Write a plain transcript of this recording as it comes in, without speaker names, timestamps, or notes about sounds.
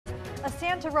A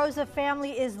Santa Rosa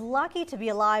family is lucky to be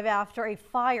alive after a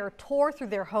fire tore through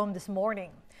their home this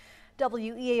morning.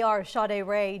 WEAR's Sade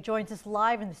Ray joins us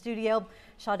live in the studio.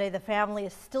 Sade, the family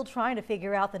is still trying to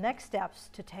figure out the next steps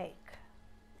to take.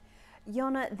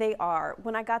 Yona, they are.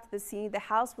 When I got to the scene, the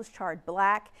house was charred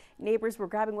black. Neighbors were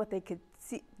grabbing what they could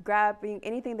see, grabbing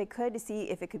anything they could to see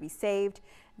if it could be saved.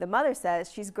 The mother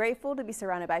says she's grateful to be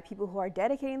surrounded by people who are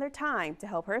dedicating their time to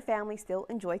help her family still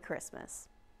enjoy Christmas.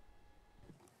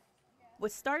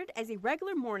 What started as a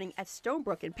regular morning at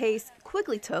Stonebrook and Pace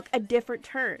quickly took a different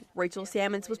turn. Rachel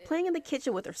Sammons was playing in the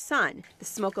kitchen with her son. The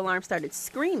smoke alarm started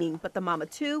screaming, but the mama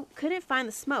too couldn't find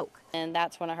the smoke. And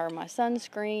that's when I heard my son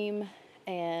scream,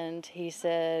 and he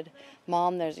said,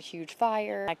 "Mom, there's a huge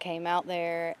fire." I came out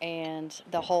there and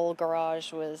the whole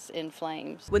garage was in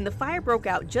flames. When the fire broke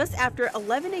out just after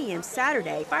 11 a.m.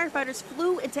 Saturday, firefighters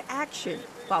flew into action,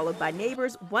 followed by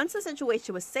neighbors once the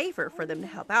situation was safer for them to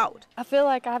help out. I feel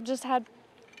like I've just had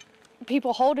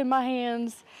people holding my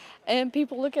hands and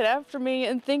people looking after me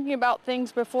and thinking about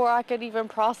things before I could even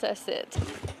process it.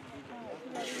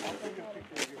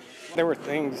 There were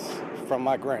things from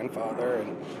my grandfather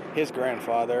and his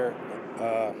grandfather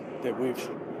that we've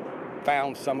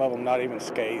found, some of them not even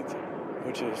scathed,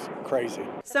 which is crazy.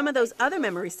 Some of those other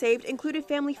memories saved included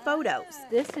family photos.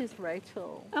 This is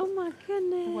Rachel. Oh my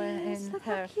goodness. In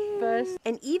her first.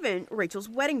 And even Rachel's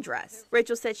wedding dress.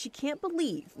 Rachel said she can't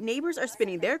believe neighbors are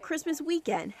spending their Christmas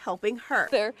weekend helping her.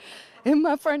 They're in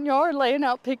my front yard laying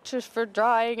out pictures for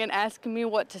drying and asking me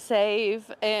what to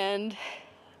save, and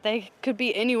they could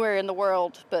be anywhere in the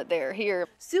world, but they're here.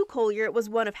 Sue Collier was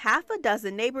one of half a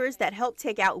dozen neighbors that helped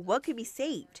take out what could be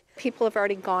saved. People have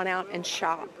already gone out and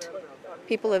shopped.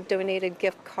 People have donated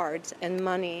gift cards and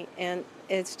money, and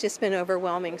it's just been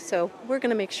overwhelming. So we're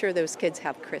going to make sure those kids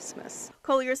have Christmas.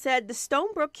 Collier said the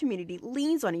Stonebrook community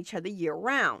leans on each other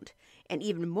year-round, and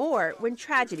even more when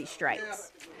tragedy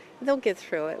strikes. They'll get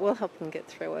through it. We'll help them get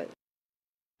through it.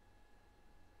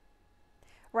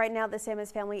 Right now, the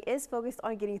Sammons family is focused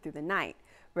on getting through the night.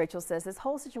 Rachel says this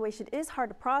whole situation is hard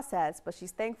to process, but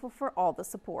she's thankful for all the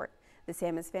support. The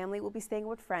Sammons family will be staying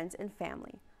with friends and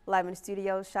family. Live in the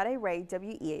studio, Sade Ray,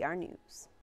 WEAR News.